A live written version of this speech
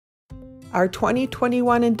Our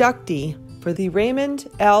 2021 inductee for the Raymond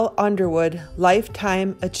L. Underwood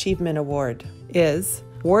Lifetime Achievement Award is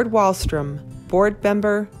Ward Walstrom, board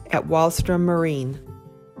member at Walstrom Marine.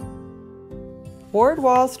 Ward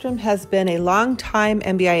Walstrom has been a long-time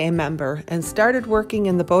MBIA member and started working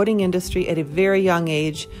in the boating industry at a very young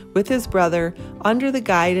age with his brother under the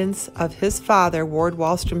guidance of his father, Ward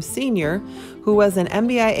Walstrom Sr., who was an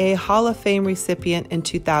MBIA Hall of Fame recipient in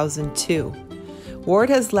 2002. Ward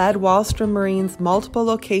has led Walstrom Marine's multiple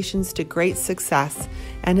locations to great success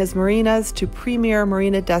and his marinas to premier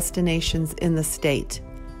marina destinations in the state.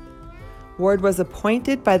 Ward was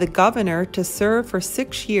appointed by the governor to serve for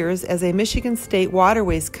 6 years as a Michigan State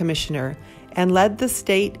Waterways Commissioner and led the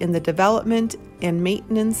state in the development and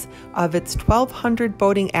maintenance of its 1,200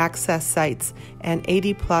 boating access sites and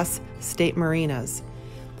 80-plus state marinas.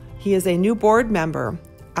 He is a new board member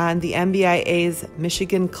on the MBIA's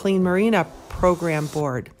Michigan Clean Marina Program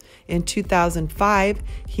Board. In 2005,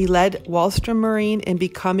 he led Walstrom Marine in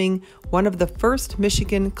becoming one of the first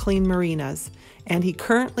Michigan clean marinas, and he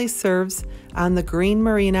currently serves on the Green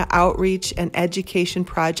Marina Outreach and Education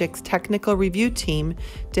Project's technical review team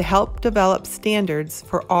to help develop standards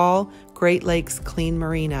for all Great Lakes clean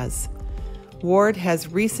marinas. Ward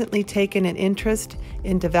has recently taken an interest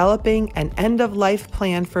in developing an end-of-life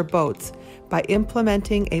plan for boats by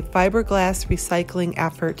implementing a fiberglass recycling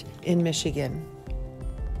effort in Michigan.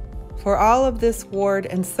 For all of this, Ward,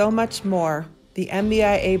 and so much more, the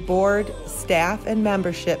MBIA board, staff, and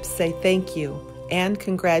membership say thank you and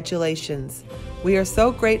congratulations. We are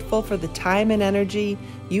so grateful for the time and energy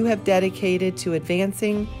you have dedicated to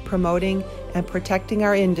advancing, promoting, and protecting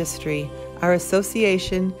our industry, our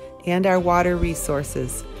association, and our water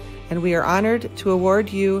resources. And we are honored to award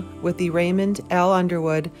you with the Raymond L.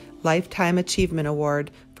 Underwood Lifetime Achievement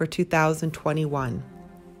Award for 2021.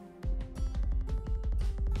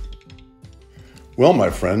 Well, my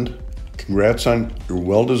friend, congrats on your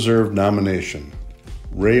well-deserved nomination.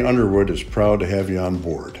 Ray Underwood is proud to have you on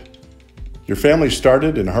board. Your family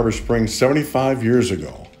started in Harbor Springs 75 years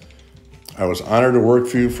ago. I was honored to work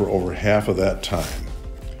for you for over half of that time.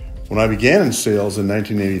 When I began in sales in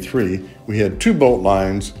 1983, we had 2 boat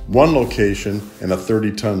lines, 1 location, and a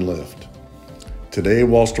 30-ton lift. Today,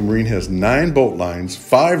 Walstrom Marine has 9 boat lines,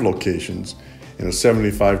 5 locations, and a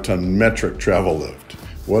 75-ton metric travel lift.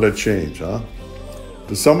 What a change, huh?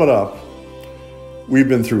 To sum it up, we've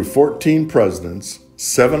been through 14 presidents,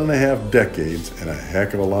 7.5 decades, and a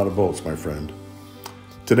heck of a lot of boats, my friend.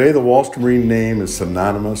 Today, the Walstrom Marine name is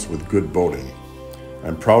synonymous with good boating.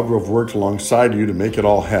 I'm proud to have worked alongside you to make it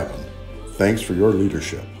all happen. Thanks for your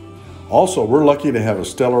leadership. Also, we're lucky to have a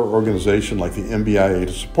stellar organization like the MBIA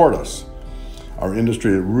to support us. Our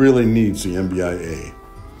industry really needs the MBIA.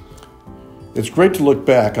 It's great to look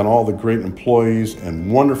back on all the great employees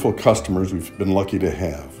and wonderful customers we've been lucky to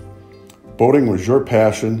have. Boating was your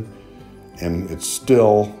passion, and it's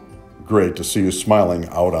still great to see you smiling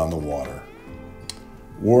out on the water.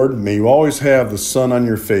 Ward, may you always have the sun on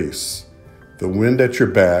your face, the wind at your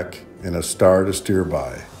back, and a star to steer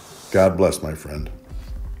by. God bless, my friend.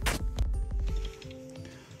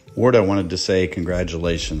 Ward, I wanted to say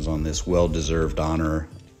congratulations on this well-deserved honor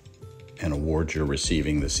and award you're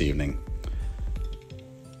receiving this evening.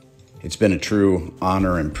 It's been a true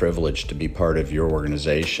honor and privilege to be part of your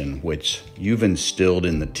organization, which you've instilled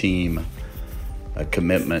in the team a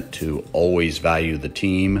commitment to always value the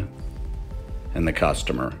team and the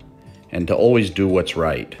customer, and to always do what's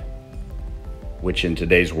right, which in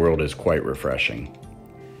today's world is quite refreshing.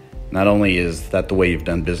 Not only is that the way you've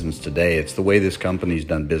done business today, it's the way this company's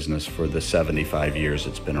done business for the 75 years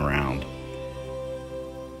it's been around.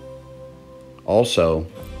 Also,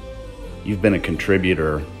 you've been a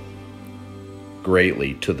contributor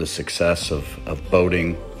greatly to the success of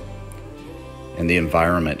boating and the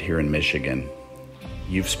environment here in Michigan.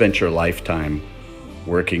 You've spent your lifetime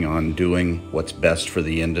working on doing what's best for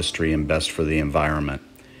the industry and best for the environment.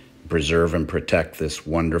 Preserve and protect this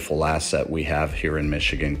wonderful asset we have here in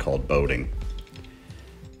Michigan called boating.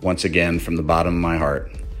 Once again, from the bottom of my heart,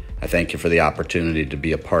 I thank you for the opportunity to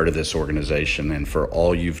be a part of this organization and for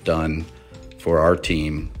all you've done for our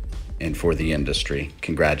team and for the industry.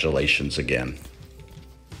 Congratulations again.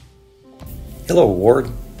 Hello, Ward.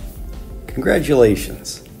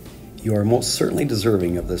 Congratulations. You are most certainly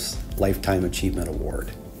deserving of this Lifetime Achievement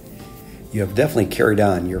Award. You have definitely carried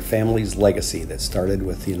on your family's legacy that started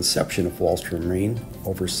with the inception of Walstrom Marine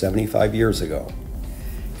over 75 years ago.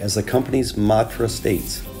 As the company's mantra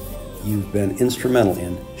states, you've been instrumental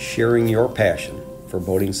in sharing your passion for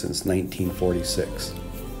boating since 1946.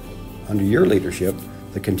 Under your leadership,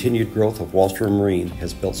 the continued growth of Walstrom Marine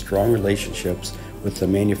has built strong relationships with the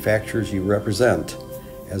manufacturers you represent,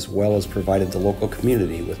 as well as provided the local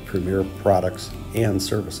community with premier products and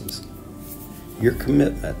services. Your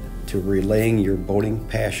commitment to relaying your boating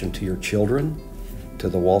passion to your children, to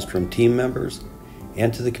the Walstrom team members,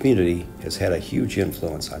 and to the community has had a huge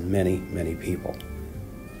influence on many, many people.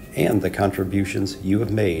 And the contributions you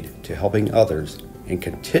have made to helping others and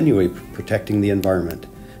continually protecting the environment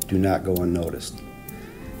do not go unnoticed.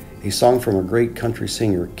 A song from a great country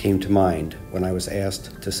singer came to mind when I was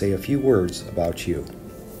asked to say a few words about you.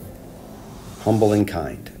 Humble and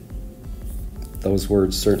kind. Those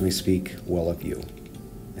words certainly speak well of you,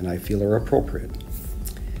 and I feel are appropriate.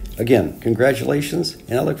 Again, congratulations,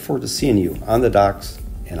 and I look forward to seeing you on the docks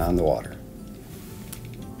and on the water.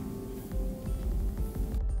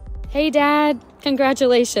 Hey, Dad.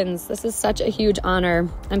 Congratulations. This is such a huge honor.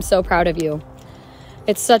 I'm so proud of you.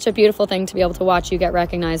 It's such a beautiful thing to be able to watch you get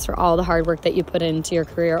recognized for all the hard work that you put into your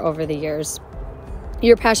career over the years.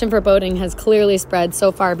 Your passion for boating has clearly spread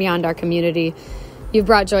so far beyond our community. You've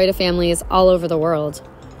brought joy to families all over the world.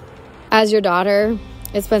 As your daughter,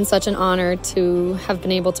 it's been such an honor to have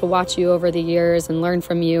been able to watch you over the years and learn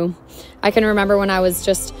from you. I can remember when I was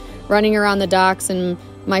just running around the docks in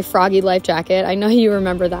my froggy life jacket. I know you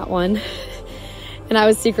remember that one. And I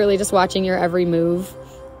was secretly just watching your every move,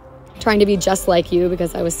 trying to be just like you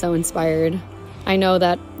because I was so inspired. I know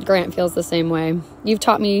that Grant feels the same way. You've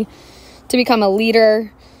taught me to become a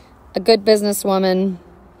leader, a good businesswoman,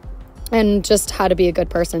 and just how to be a good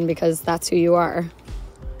person because that's who you are.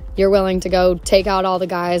 You're willing to go take out all the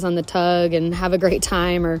guys on the tug and have a great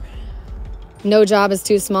time, or no job is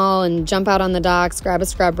too small and jump out on the docks, grab a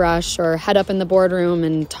scrub brush, or head up in the boardroom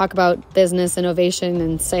and talk about business, innovation,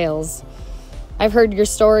 and sales. I've heard your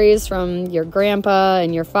stories from your grandpa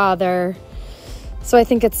and your father, so I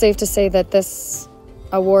think it's safe to say that this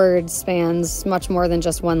award spans much more than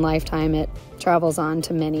just one lifetime. It travels on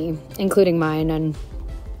to many, including mine, and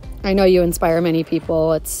I know you inspire many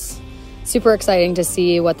people. It's super exciting to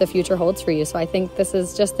see what the future holds for you, so I think this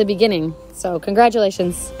is just the beginning. So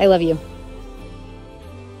congratulations. I love you.